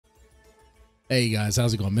Hey guys,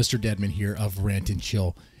 how's it going? Mr. Deadman here of Rant and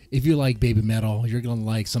Chill. If you like baby metal, you're gonna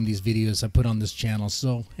like some of these videos I put on this channel.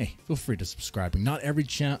 So hey, feel free to subscribe. Not every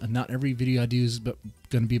video I do is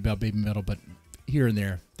gonna be about baby metal, but here and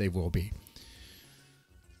there they will be.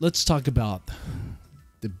 Let's talk about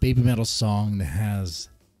the baby metal song that has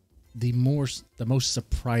the most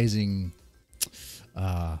surprising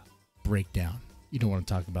breakdown. You don't want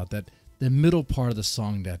to talk about that. The middle part of the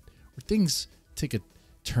song where things take a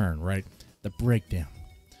turn, right? The breakdown.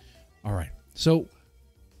 All right. So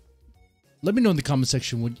let me know in the comment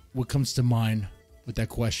section what comes to mind with that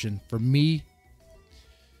question. For me,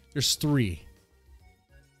 there's three.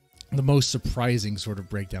 The most surprising sort of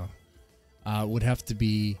breakdown would have to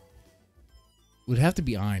be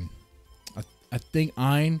Ein. I think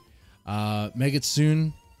Ein,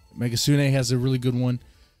 Megatsune has a really good one.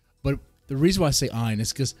 But the reason why I say Ein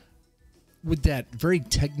is because with that very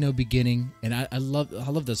techno beginning, and I love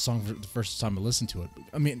that song for the first time I listened to it.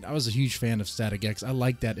 I mean, I was a huge fan of Static X. I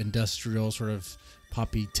like that industrial sort of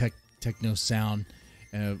poppy techno sound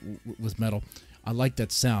with metal. I like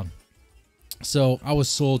that sound. So I was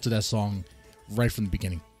sold to that song right from the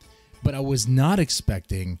beginning. But I was not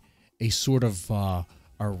expecting a sort of a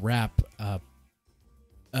rap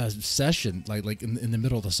session like in the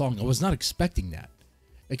middle of the song. I was not expecting that.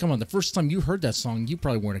 Hey, come on, the first time you heard that song, you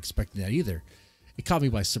probably weren't expecting that either. It caught me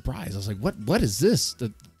by surprise. I was like, what is this?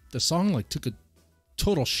 The song like took a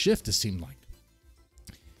total shift, it seemed like.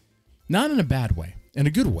 Not in a bad way, in a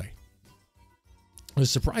good way. It was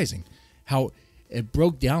surprising how it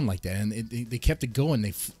broke down like that, and they kept it going.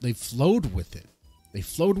 They flowed with it. They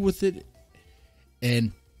flowed with it,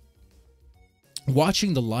 and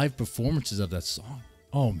watching the live performances of that song,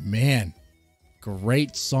 oh man.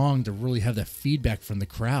 Great song to really have that feedback from the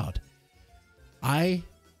crowd. I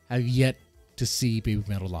have yet to see baby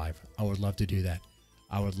metal live. I would love to do that.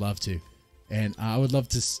 I would love to, and I would love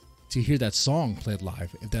to hear that song played live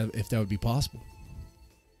if that would be possible.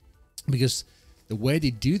 Because the way they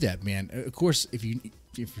do that, man. Of course, if you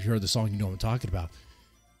heard the song, you know what I'm talking about.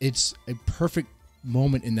 It's a perfect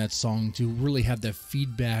moment in that song to really have that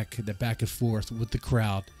feedback, that back and forth with the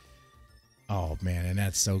crowd. Oh man, and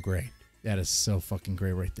that's so great. That is so fucking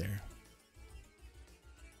great right there.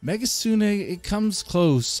 Megatsune, it comes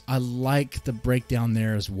close. I like the breakdown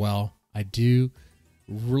there as well. I do.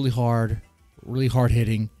 Really hard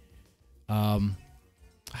hitting. But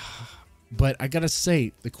I gotta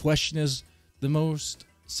say, the question is the most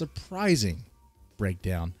surprising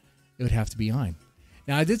breakdown. It would have to be Ein.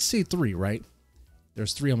 Now I did say three, right?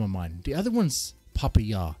 There's three on my mind. The other one's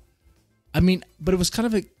Papaya. I mean, but I was kind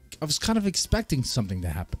of expecting something to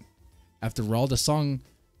happen. After all, the song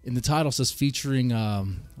in the title says featuring,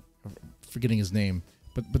 forgetting his name,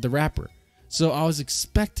 but the rapper. So I was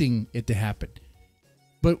expecting it to happen.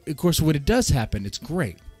 But of course, when it does happen, it's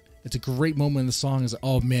great. It's a great moment in the song. It's like,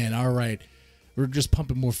 oh man, all right, we're just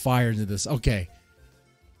pumping more fire into this. Okay.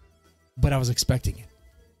 But I was expecting it.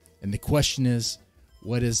 And the question is,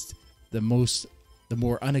 what is the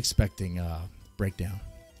more unexpected breakdown?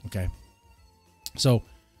 Okay. So,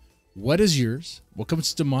 what is yours? What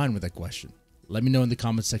comes to mind with that question? Let me know in the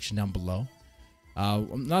comment section down below.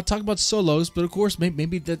 I'm not talking about solos, but of course,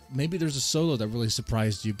 maybe there's a solo that really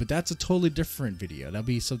surprised you, but that's a totally different video. That'll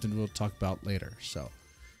be something we'll talk about later. So,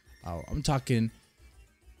 I'm talking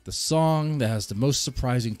the song that has the most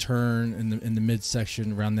surprising turn in the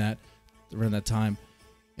midsection around that time,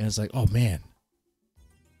 and it's like, oh man,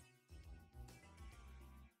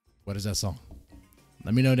 what is that song?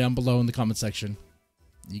 Let me know down below in the comment section.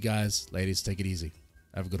 You guys, ladies, take it easy.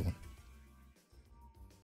 Have a good one.